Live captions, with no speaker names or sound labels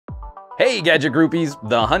Hey Gadget Groupies,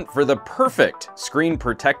 the hunt for the perfect screen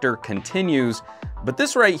protector continues, but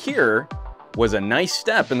this right here was a nice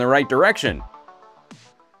step in the right direction.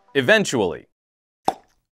 Eventually.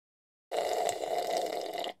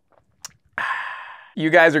 You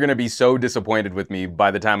guys are gonna be so disappointed with me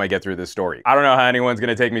by the time I get through this story. I don't know how anyone's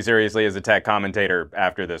gonna take me seriously as a tech commentator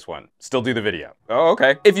after this one. Still do the video. Oh,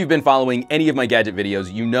 okay. If you've been following any of my gadget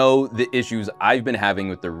videos, you know the issues I've been having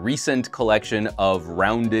with the recent collection of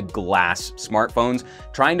rounded glass smartphones,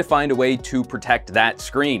 trying to find a way to protect that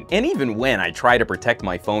screen. And even when I try to protect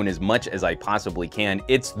my phone as much as I possibly can,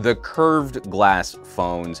 it's the curved glass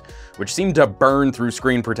phones, which seem to burn through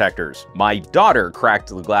screen protectors. My daughter cracked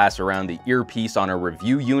the glass around the earpiece on a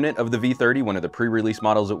review unit of the V30, one of the pre-release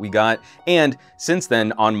models that we got. And since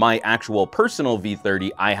then, on my actual personal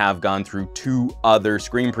V30, I have gone through 2 other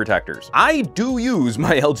screen protectors. I do use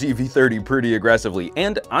my LG V30 pretty aggressively,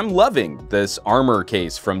 and I'm loving this armor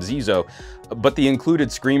case from Zizo, but the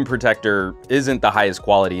included screen protector isn't the highest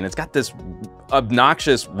quality, and it's got this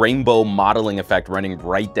obnoxious rainbow modeling effect running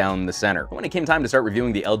right down the center. When it came time to start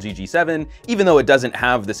reviewing the LG G7, even though it doesn't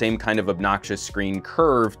have the same kind of obnoxious screen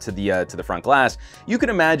curve to the front glass, you can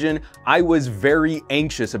imagine I was very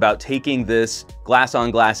anxious about taking this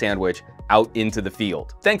glass-on-glass sandwich out into the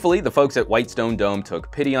field. Thankfully, the folks at Whitestone Dome took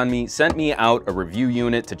pity on me, sent me out a review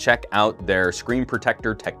unit to check out their screen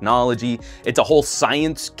protector technology. It's a whole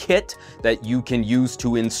science kit that you can use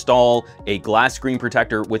to install a glass screen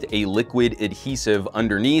protector with a liquid adhesive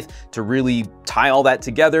underneath to really tie all that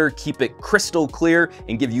together, keep it crystal clear,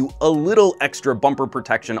 and give you a little extra bumper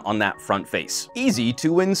protection on that front face. Easy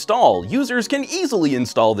to install. Users can easily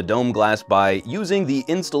install the dome glass by using the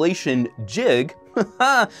installation jig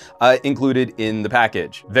included in the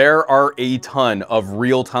package. There are a ton of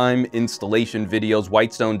real-time installation videos.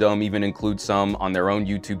 Whitestone Dome even includes some on their own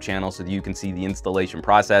YouTube channel so that you can see the installation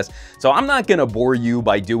process. So I'm not gonna bore you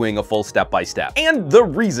by doing a full step-by-step. And the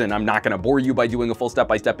reason I'm not gonna bore you by doing a full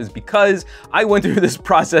step-by-step is because I went through this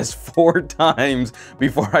process 4 times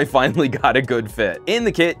before I finally got a good fit. In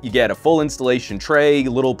the kit, you get a full installation tray,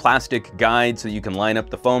 little plastic guide so you can line up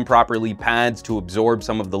the phone properly, pads to absorb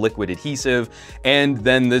some of the liquid adhesive, and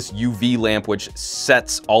then this UV lamp which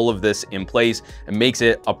sets all of this in place and makes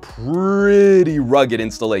it a pretty rugged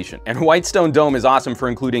installation. And Whitestone Dome is awesome for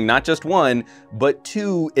including not just 1, but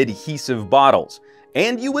 2 adhesive bottles.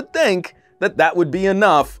 And you would think that that would be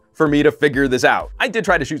enough for me to figure this out. I did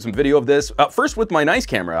try to shoot some video of this, first with my nice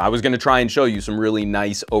camera. I was gonna try and show you some really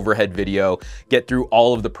nice overhead video, get through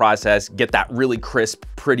all of the process, get that really crisp,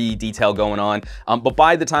 pretty detail going on. But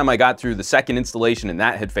by the time I got through the second installation and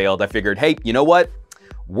that had failed, I figured, hey, you know what?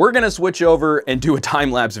 We're gonna switch over and do a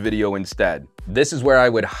time-lapse video instead. This is where I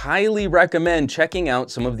would highly recommend checking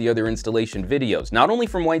out some of the other installation videos, not only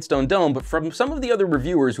from Whitestone Dome, but from some of the other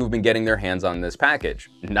reviewers who've been getting their hands on this package.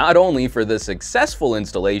 Not only for the successful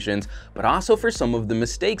installations, but also for some of the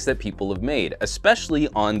mistakes that people have made, especially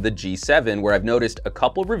on the G7, where I've noticed a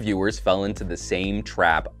couple reviewers fell into the same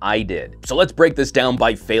trap I did. So let's break this down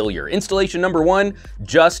by failure. Installation number 1,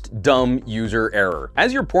 just dumb user error.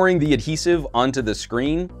 As you're pouring the adhesive onto the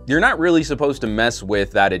screen, you're not really supposed to mess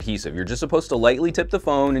with that adhesive. You're just supposed to lightly tip the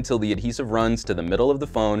phone until the adhesive runs to the middle of the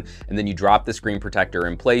phone, and then you drop the screen protector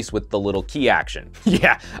in place with the little key action.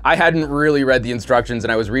 Yeah, I hadn't really read the instructions,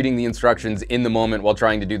 and I was reading the instructions in the moment while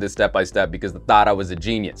trying to do this step by step because I thought I was a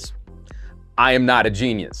genius. I am not a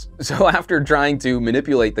genius. So after trying to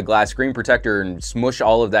manipulate the glass screen protector and smush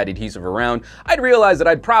all of that adhesive around, I'd realized that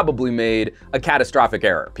I'd probably made a catastrophic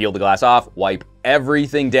error. Peel the glass off, wipe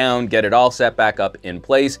everything down, get it all set back up in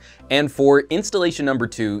place. And for installation number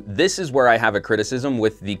 2, this is where I have a criticism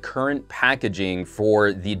with the current packaging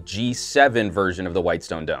for the G7 version of the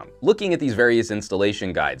Whitestone Dome. Looking at these various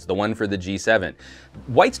installation guides, the one for the G7,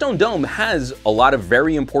 Whitestone Dome has a lot of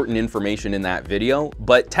very important information in that video,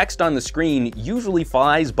 but text on the screen usually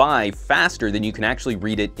flies by faster than you can actually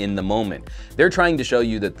read it in the moment. They're trying to show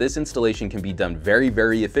you that this installation can be done very,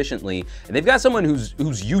 very efficiently, and they've got someone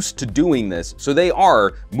who's used to doing this, so they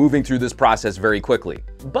are moving through this process very quickly.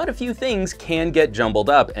 But a few things can get jumbled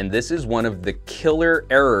up, and this is one of the killer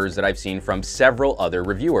errors that I've seen from several other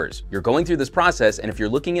reviewers. You're going through this process, and if you're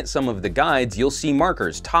looking at some of the guides, you'll see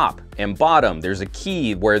markers top and bottom. There's a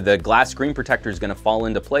key where the glass screen protector is gonna fall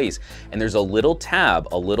into place, and there's a little tab,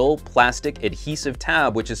 a little plastic adhesive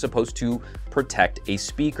tab, which is supposed to protect a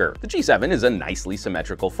speaker. The G7 is a nicely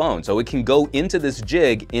symmetrical phone, so it can go into this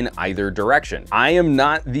jig in either direction. I am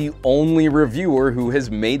not the only reviewer who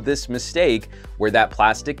has made this mistake where that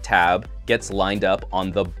plastic tab gets lined up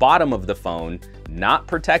on the bottom of the phone, not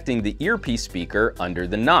protecting the earpiece speaker under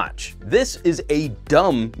the notch. This is a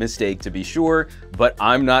dumb mistake to be sure, but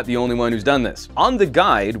I'm not the only one who's done this. On the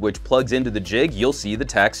guide, which plugs into the jig, you'll see the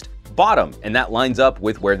text bottom, and that lines up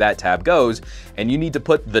with where that tab goes, and you need to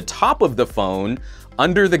put the top of the phone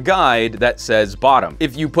under the guide that says bottom.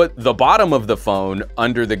 If you put the bottom of the phone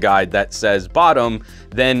under the guide that says bottom,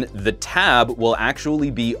 then the tab will actually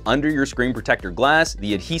be under your screen protector glass.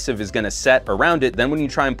 The adhesive is gonna set around it. Then when you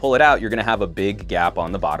try and pull it out, you're gonna have a big gap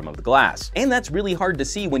on the bottom of the glass. And that's really hard to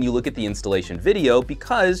see when you look at the installation video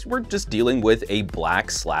because we're just dealing with a black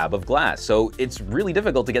slab of glass. So it's really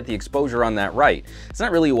difficult to get the exposure on that right. It's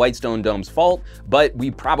not really Whitestone Dome's fault, but we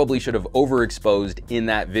probably should have overexposed in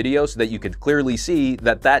that video so that you could clearly see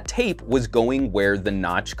that that tape was going where the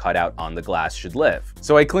notch cutout on the glass should live.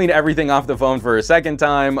 So I cleaned everything off the phone for a second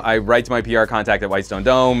time. I write to my PR contact at Whitestone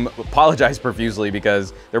Dome, apologize profusely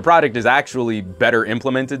because their product is actually better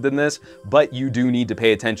implemented than this, but you do need to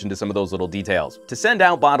pay attention to some of those little details. To send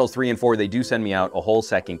out bottles 3 and 4, they do send me out a whole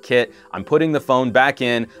second kit. I'm putting the phone back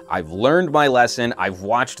in. I've learned my lesson. I've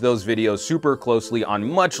watched those videos super closely on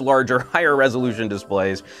much larger, higher resolution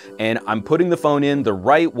displays, and I'm putting the phone in the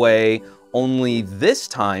right way. Only this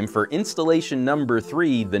time, for installation number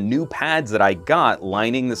 3, the new pads that I got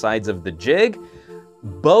lining the sides of the jig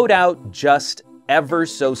bowed out just ever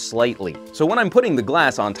so slightly. So when I'm putting the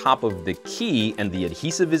glass on top of the key and the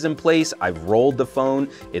adhesive is in place, I've rolled the phone,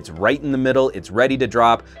 it's right in the middle, it's ready to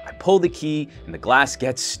drop. I pull the key and the glass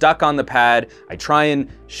gets stuck on the pad. I try and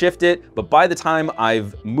shift it, but by the time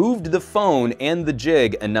I've moved the phone and the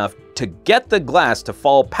jig enough to get the glass to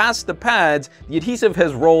fall past the pads, the adhesive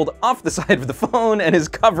has rolled off the side of the phone and is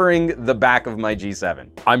covering the back of my G7.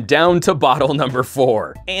 I'm down to bottle number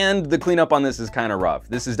 4, and the cleanup on this is kind of rough.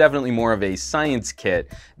 This is definitely more of a science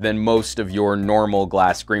kit than most of your normal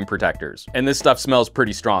glass screen protectors. And this stuff smells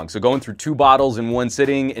pretty strong, so going through 2 bottles in one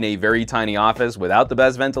sitting in a very tiny office without the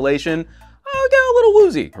best ventilation, I'll get a little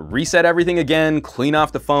woozy. Reset everything again, clean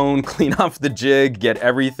off the phone, clean off the jig, get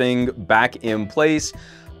everything back in place.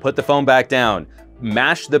 Put the phone back down,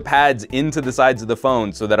 mash the pads into the sides of the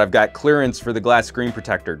phone so that I've got clearance for the glass screen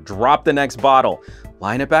protector, drop the next bottle,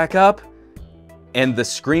 line it back up, and the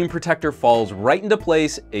screen protector falls right into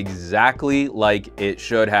place exactly like it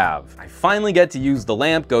should have. I finally get to use the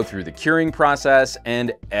lamp, go through the curing process,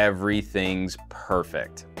 and everything's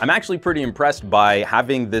perfect. I'm actually pretty impressed by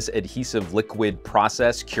having this adhesive liquid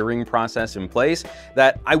process, curing process in place,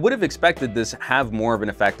 that I would have expected this have more of an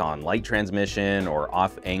effect on light transmission or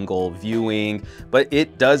off-angle viewing, but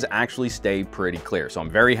it does actually stay pretty clear, so I'm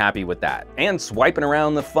very happy with that. And swiping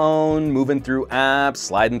around the phone, moving through apps,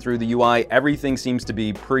 sliding through the UI, everything seems to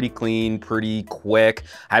be pretty clean, pretty quick.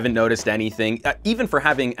 Haven't noticed anything, even for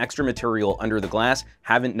having extra material under the glass,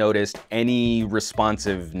 haven't noticed any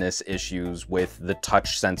responsiveness issues with the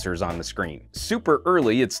touch sensors on the screen. Super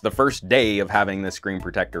early, it's the first day of having this screen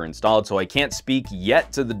protector installed, so I can't speak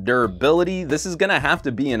yet to the durability. This is gonna have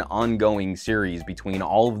to be an ongoing series between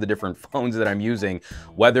all of the different phones that I'm using,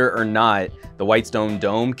 whether or not the Whitestone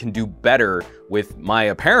Dome can do better with my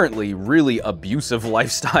apparently really abusive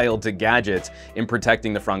lifestyle to gadgets in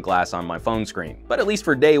protecting the front glass on my phone screen. But at least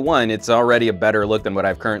for day 1, it's already a better look than what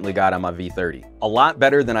I've currently got on my V30. A lot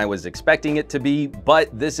better than I was expecting it to be,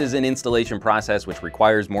 but this is an installation process which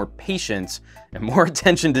requires more patience and more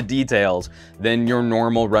attention to details than your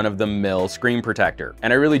normal run-of-the-mill screen protector.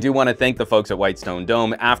 And I really do want to thank the folks at Whitestone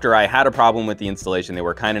Dome. After I had a problem with the installation, they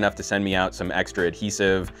were kind enough to send me out some extra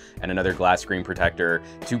adhesive and another glass screen protector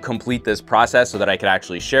to complete this process so that I could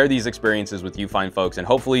actually share these experiences with you fine folks, and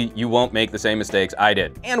hopefully you won't make the same mistakes I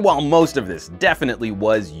did. And while most of this definitely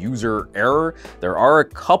was user error, there are a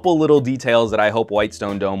couple little details that I hope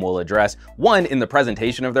Whitestone Dome will address. 1, in the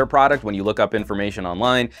presentation of their product when you look up information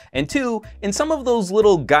online, and 2, in some of those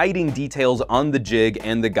little guiding details on the jig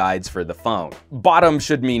and the guides for the phone. Bottom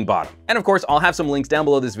should mean bottom. And of course, I'll have some links down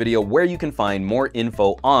below this video where you can find more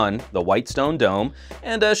info on the Whitestone Dome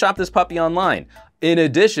and shop this puppy online, in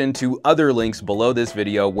addition to other links below this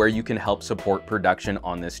video where you can help support production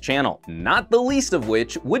on this channel. Not the least of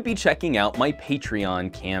which would be checking out my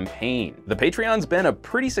Patreon campaign. The Patreon's been a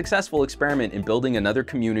pretty successful experiment in building another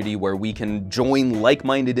community where we can join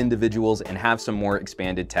like-minded individuals and have some more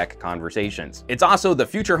expanded tech conversations. It's also the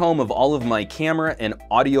future home of all of my camera and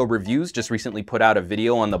audio reviews. Just recently put out a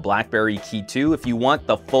video on the BlackBerry Key 2. If you want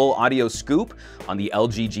the full audio scoop on the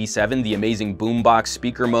LG G7, the amazing boombox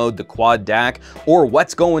speaker mode, the quad DAC, or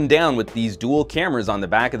what's going down with these dual cameras on the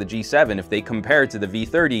back of the G7 if they compare to the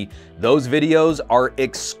V30, those videos are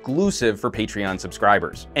exclusive for Patreon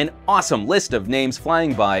subscribers. An awesome list of names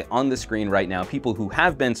flying by on the screen right now, people who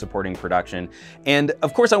have been supporting production. And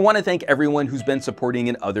of course, I want to thank everyone who's been supporting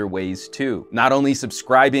in other ways too. Not only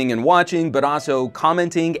subscribing and watching, but also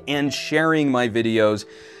commenting and sharing my videos.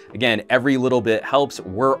 Again, every little bit helps.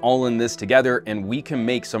 We're all in this together, and we can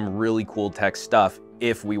make some really cool tech stuff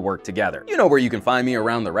if we work together. You know where you can find me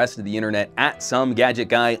around the rest of the internet at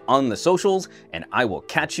SomeGadgetGuy on the socials, and I will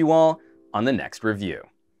catch you all on the next review.